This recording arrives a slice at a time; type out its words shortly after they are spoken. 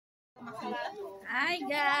Hi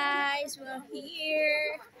guys, we're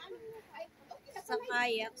here sa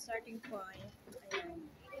Kayak starting point. Ayan.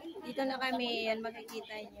 Dito na kami, yan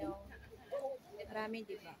makikita nyo. Marami,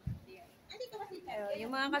 di ba?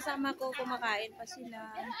 Yung mga kasama ko kumakain pa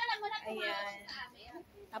sila. Ayan.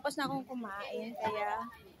 Tapos na akong kumain, kaya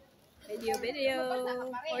video.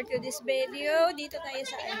 For today's video, dito tayo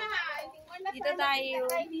sa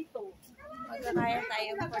magkakaya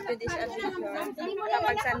tayo for today's adventure.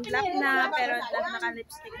 Kapag sunblock na, pero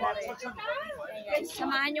naka-lipstick na rin. Ayan guys,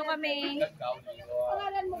 samahan nyo kami.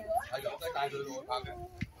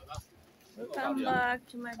 Welcome back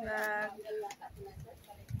to my vlog.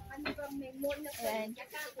 Ayan.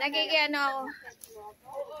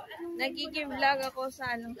 Nagki-vlog ako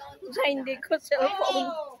sa hindi ko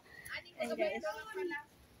cellphone. Ayan guys.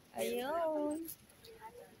 Ayun.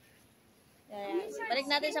 Ayan.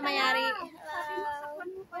 Balik natin sa mayari.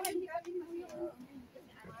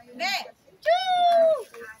 Wait.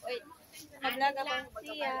 Nag-vlog ako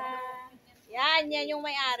siya. Yan yung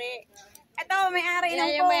may-ari. Ito, may-ari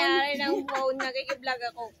ng phone. Yung may-ari ng phone. Nagki-vlog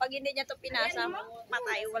ako. Pag hindi niya to pinasa,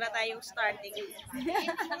 patay. Wala tayong starting.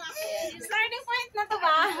 Starting point na to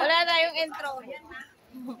ba? Wala tayong intro.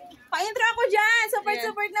 Pa-intro ako dyan.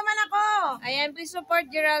 Support naman ako. Ayan, please support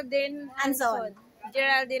Geraldine Anson.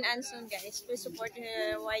 Geraldine Anson, guys. Please support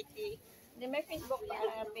her YT. Hindi, may Facebook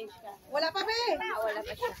page ka. Wala pa ba eh? Wala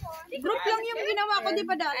pa siya. Group lang yung ginawa ko, di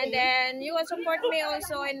ba dati? And then, you can support me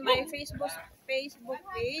also in my Facebook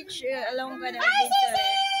page, along with adventure.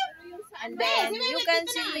 And then, you can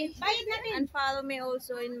see and follow me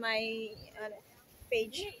also in my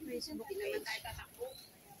Facebook page.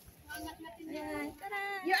 Ayan,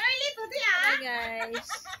 tara! You're early today, ah! Bye, guys.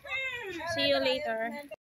 See you later.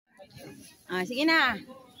 Sige na.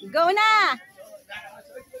 Go na!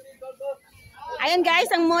 Ayan guys,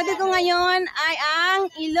 ang model ko ngayon ay ang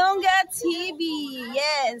Ilongga TV.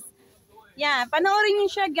 Yes. Yan, panoorin niyo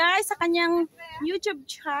siya guys sa kanyang YouTube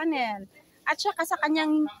channel. At saka sa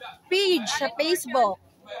kanyang page sa Facebook.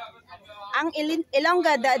 Ang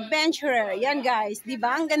Ilongga the Adventurer. Yan guys, di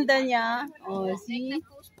ba? Ang ganda niya. Oh, see?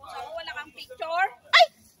 Wala kang picture? Ay!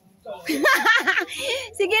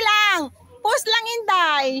 Sige lang. Post lang,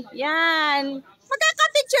 Inday. Yan.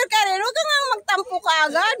 Magkaka-picture ka rin. Huwag ka nga magtampo ka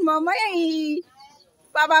agad. Mamaya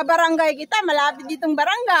pababarangay kita. Malapit ditong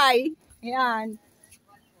barangay. Yan.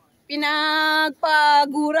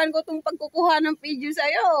 Pinagpaguran ko itong pagkukuha ng video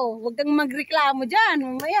sa'yo. Huwag kang magreklamo dyan.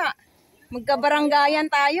 Mamaya magkabaranggayan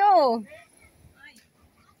tayo.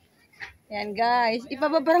 Yan guys.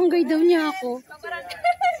 Ipababarangay daw niya ako.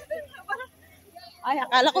 Ay,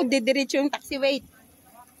 akala ko didiretso yung taxi. Wait.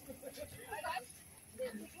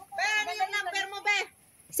 Ano yung number mo, be?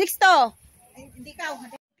 62. Ay, hindi ka.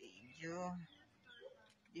 Video.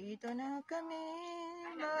 Dito na kami.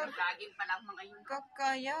 Vlogging pa lang mga yun.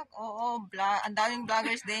 Kakayak. Oo, ang daming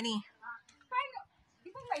vloggers, Denny. Di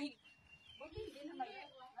ba may... Hindi na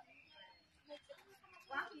may...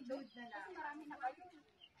 Bakit doon na lang? Marami na kayo.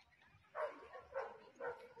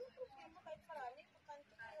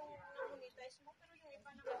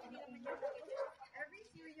 Every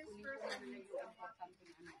serious person is important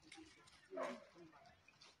to me.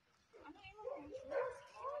 Ano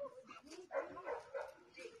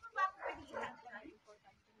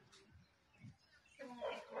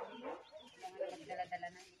yung dala-dala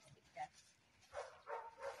ng lipstick.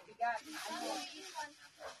 Bigat.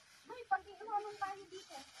 May pag-iiwanan tayo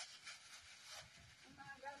dito. Ang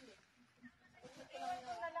mga gamit.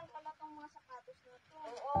 Ito na lang pala itong mga sapatos na ito.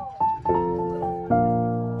 Oo.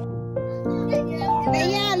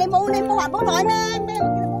 Kaya, limauna yung pawabong na kanan.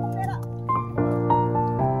 Magkira mo kong pera.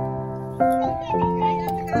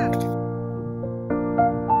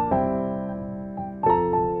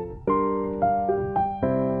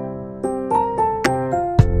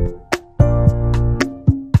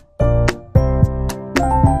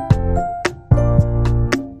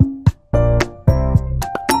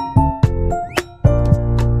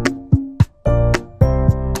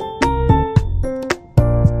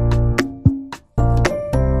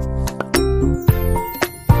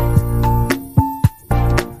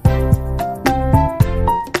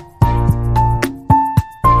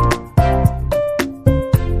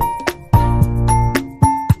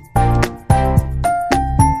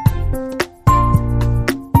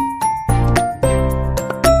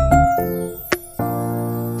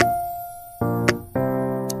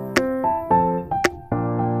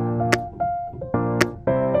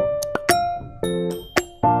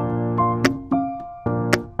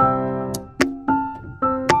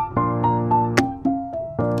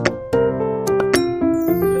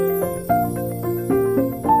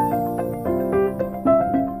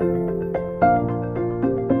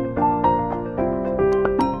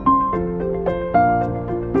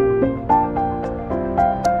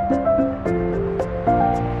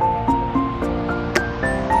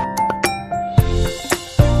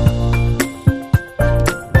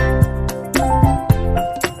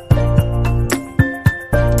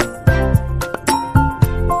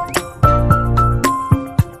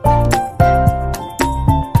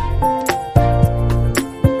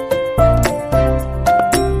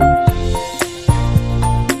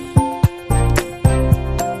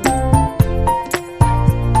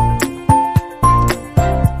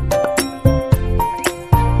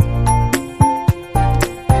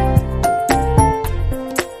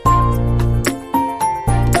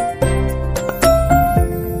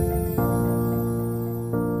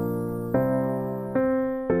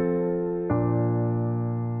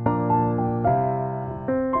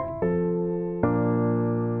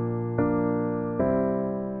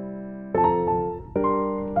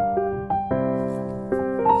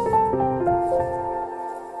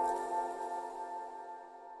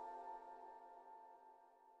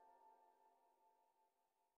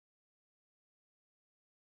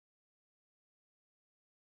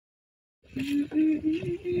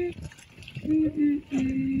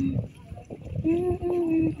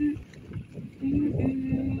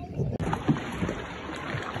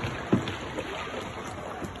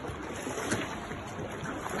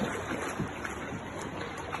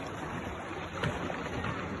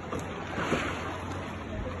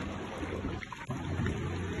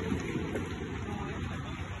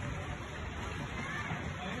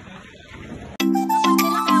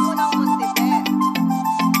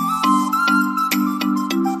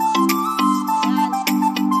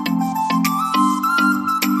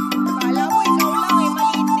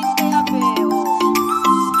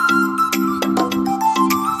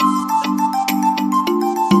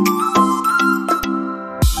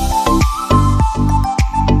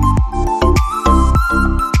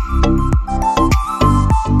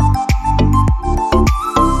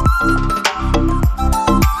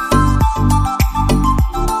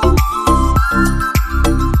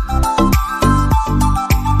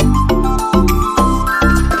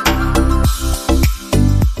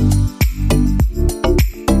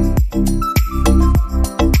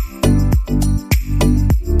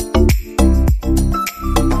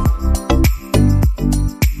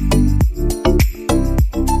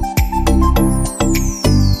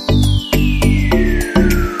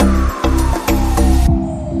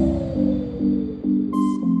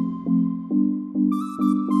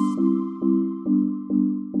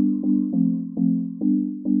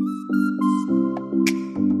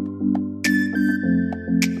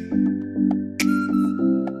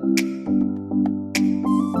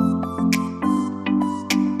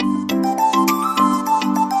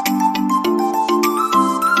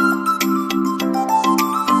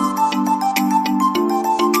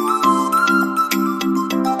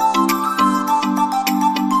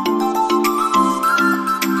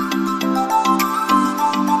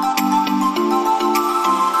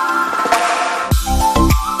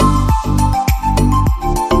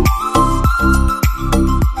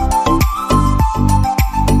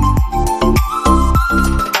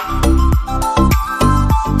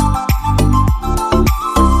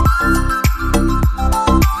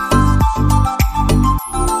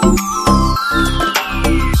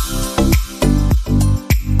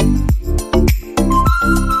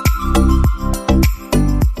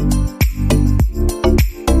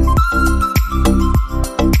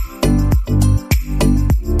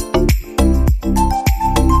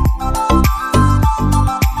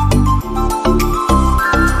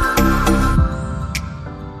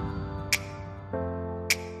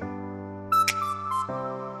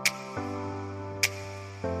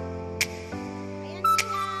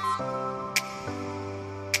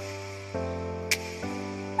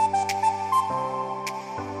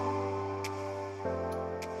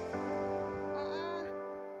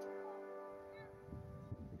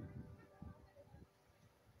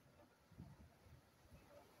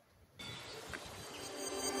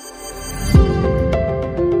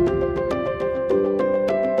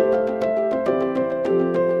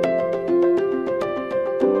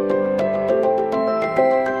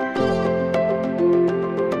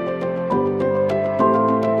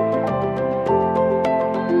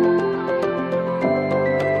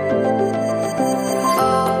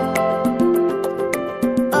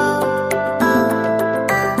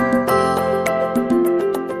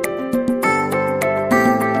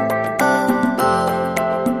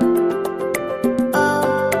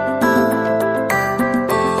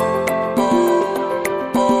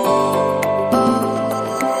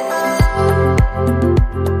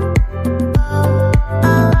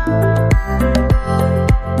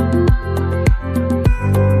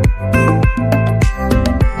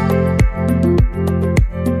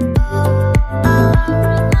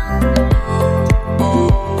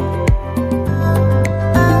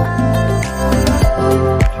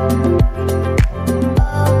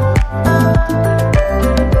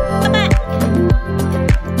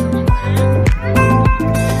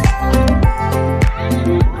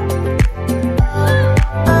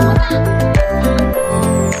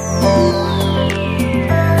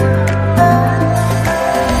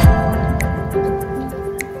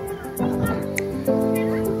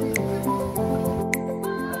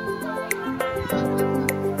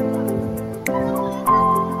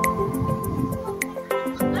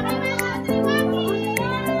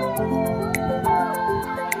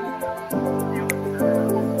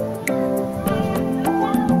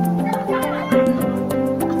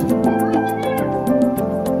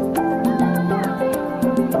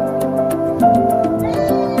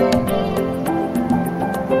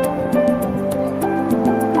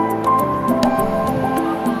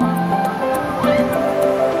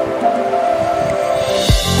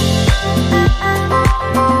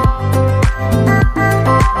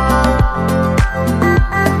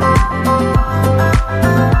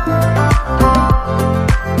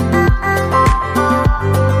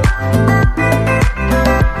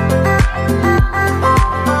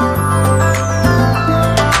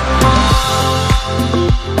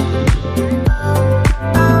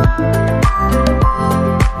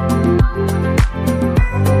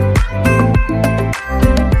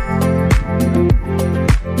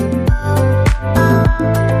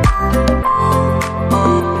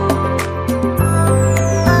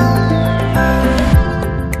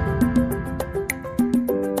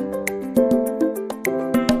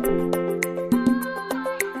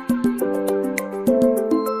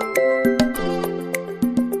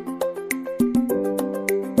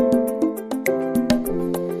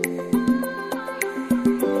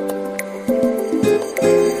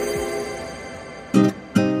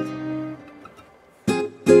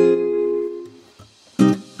 Bye!